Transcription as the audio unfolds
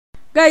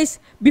Guys,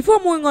 before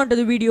moving on to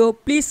the video,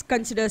 please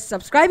consider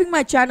subscribing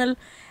my channel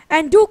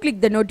and do click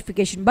the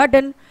notification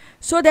button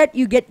so that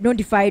you get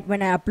notified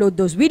when I upload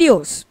those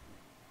videos.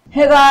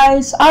 Hey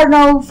guys,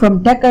 Arnav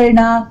from Tech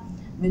Arena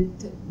with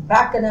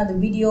back another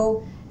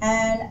video,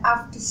 and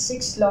after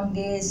 6 long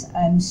days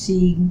I'm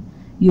seeing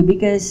you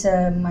because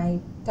my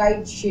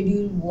tight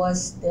schedule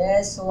was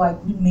there, so I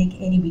couldn't make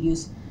any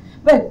videos.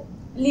 But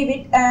leave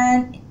it,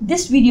 and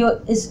this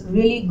video is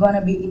really gonna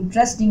be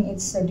interesting.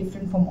 It's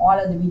different from all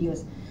other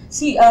videos.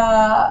 See,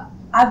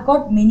 I've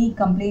got many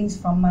complaints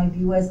from my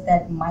viewers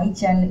that my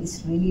channel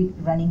is really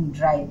running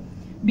dry.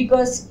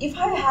 Because if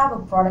I have a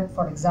product,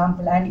 for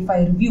example, and if I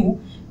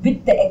review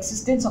with the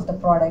existence of the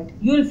product,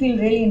 you'll feel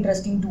really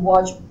interesting to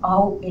watch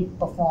how it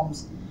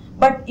performs.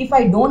 But if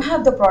I don't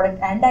have the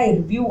product and I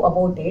review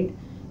about it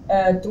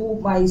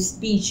through my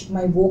speech,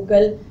 my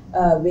vocal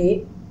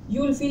way,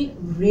 you'll feel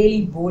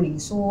really boring.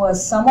 So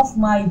some of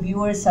my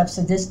viewers have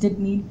suggested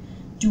me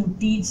to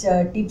teach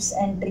tips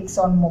and tricks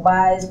on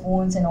mobiles,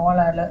 phones and all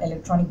other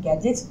electronic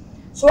gadgets.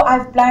 So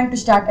I've planned to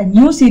start a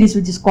new series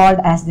which is called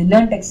as the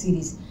Learn Tech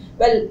series.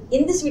 Well,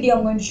 in this video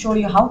I'm going to show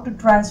you how to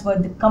transfer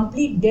the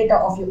complete data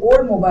of your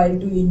old mobile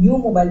to your new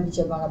mobile which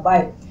you're gonna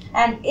buy,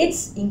 and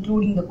it's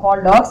including the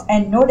call logs.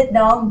 And note it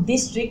down,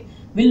 this trick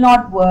will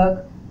not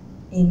work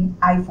in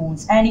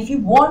iPhones, and if you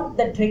want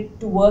the trick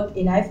to work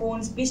in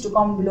iPhones, please do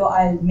comment below.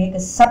 I'll make a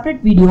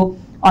separate video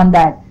on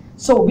that.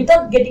 So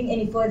without getting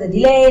any further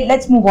delay,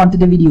 let's move on to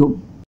the video.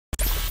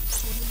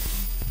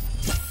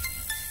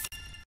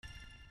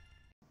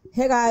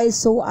 Hey guys,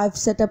 so I've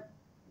set up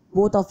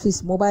both of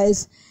these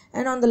mobiles,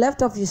 and on the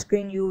left of your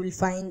screen you will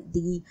find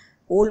the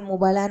old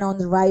mobile, and on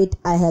the right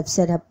I have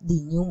set up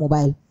the new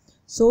mobile.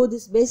 So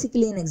this is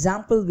basically an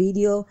example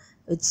video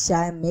which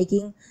I am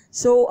making.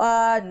 So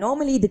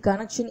normally the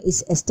connection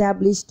is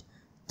established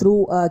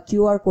through a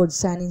QR code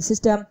scanning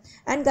system.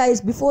 And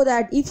guys, before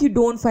that, if you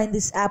don't find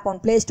this app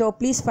on Play Store,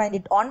 please find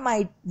it on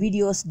my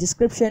video's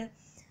description.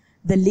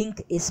 The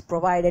link is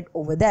provided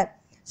over there.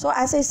 So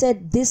as I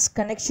said, this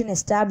connection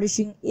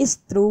establishing is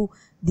through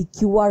the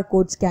QR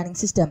code scanning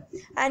system.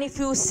 And if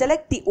you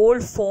select the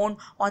old phone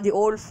on the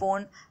old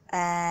phone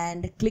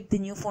and click the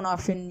new phone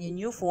option in your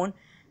new phone,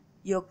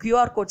 your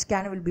QR code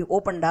scanner will be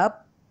opened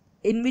up,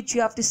 in which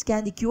you have to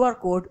scan the QR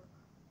code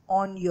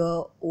on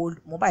your old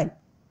mobile.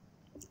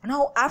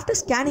 Now after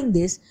scanning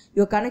this,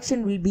 your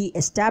connection will be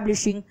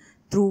establishing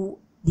through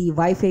the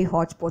Wi-Fi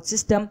hotspot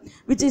system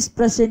which is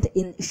present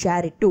in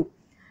Share It 2.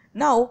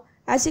 Now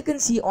as you can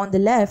see on the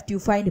left, you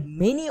find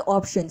many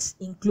options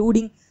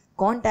including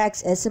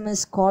contacts,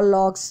 SMS, call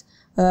logs,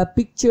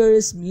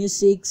 pictures,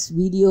 musics,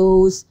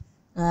 videos,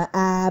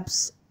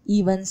 apps,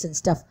 events and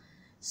stuff.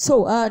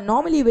 So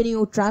normally when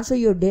you transfer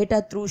your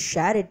data through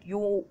Share It,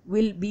 you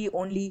will be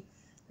only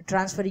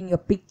transferring your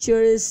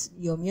pictures,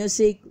 your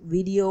music,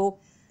 video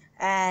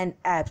and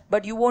apps,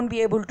 but you won't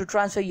be able to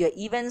transfer your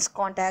events,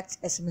 contacts,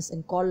 SMS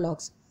and call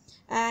logs.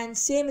 And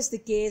same is the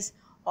case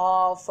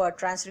of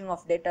transferring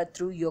of data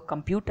through your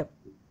computer.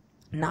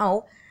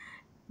 Now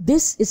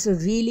this is a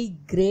really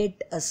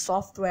great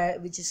software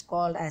which is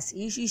called as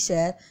Easy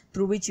Share,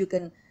 through which you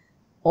can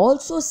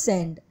also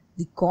send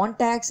the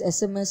contacts,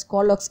 SMS,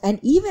 call logs and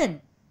even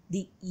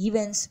the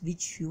events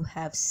which you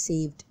have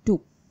saved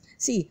too.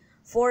 See,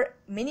 for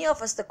many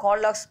of us the call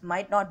logs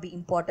might not be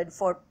important,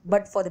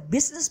 but for the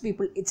business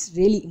people it's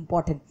really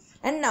important.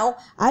 And now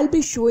I'll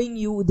be showing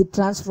you the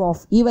transfer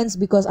of events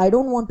because I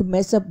don't want to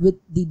mess up with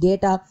the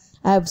data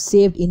I have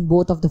saved in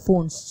both of the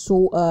phones.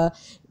 So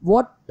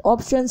what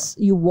options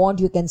you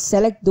want, you can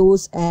select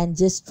those and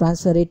just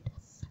transfer it.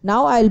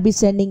 Now I'll be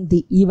sending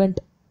the event.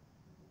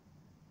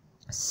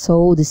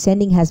 So the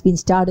sending has been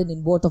started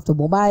in both of the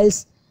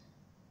mobiles.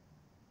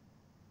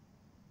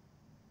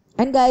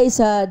 And guys,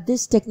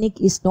 this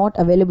technique is not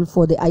available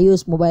for the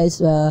iOS mobiles.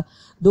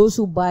 Those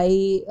who buy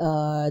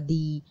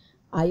the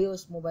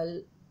iOS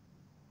mobile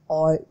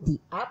or the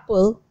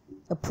Apple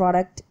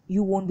product,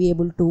 you won't be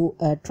able to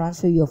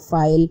transfer your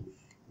file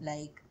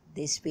like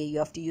this way. You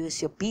have to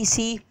use your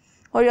PC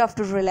or you have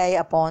to rely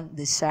upon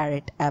the Share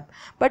It app.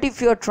 But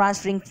if you're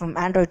transferring from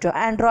Android to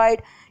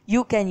Android,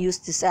 you can use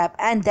this app.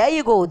 And there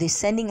you go, the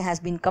sending has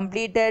been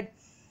completed.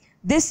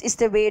 This is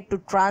the way to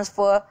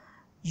transfer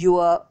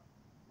your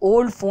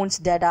old phone's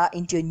data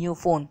into your new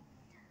phone.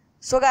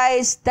 So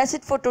guys, that's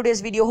it for today's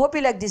video. Hope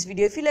you like this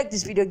video. If you like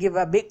this video, give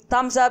a big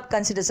thumbs up.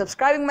 Consider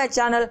subscribing my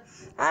channel.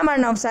 I'm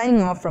Arnav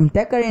signing off from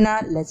Tech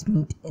Arena. Let's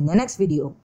meet in the next video.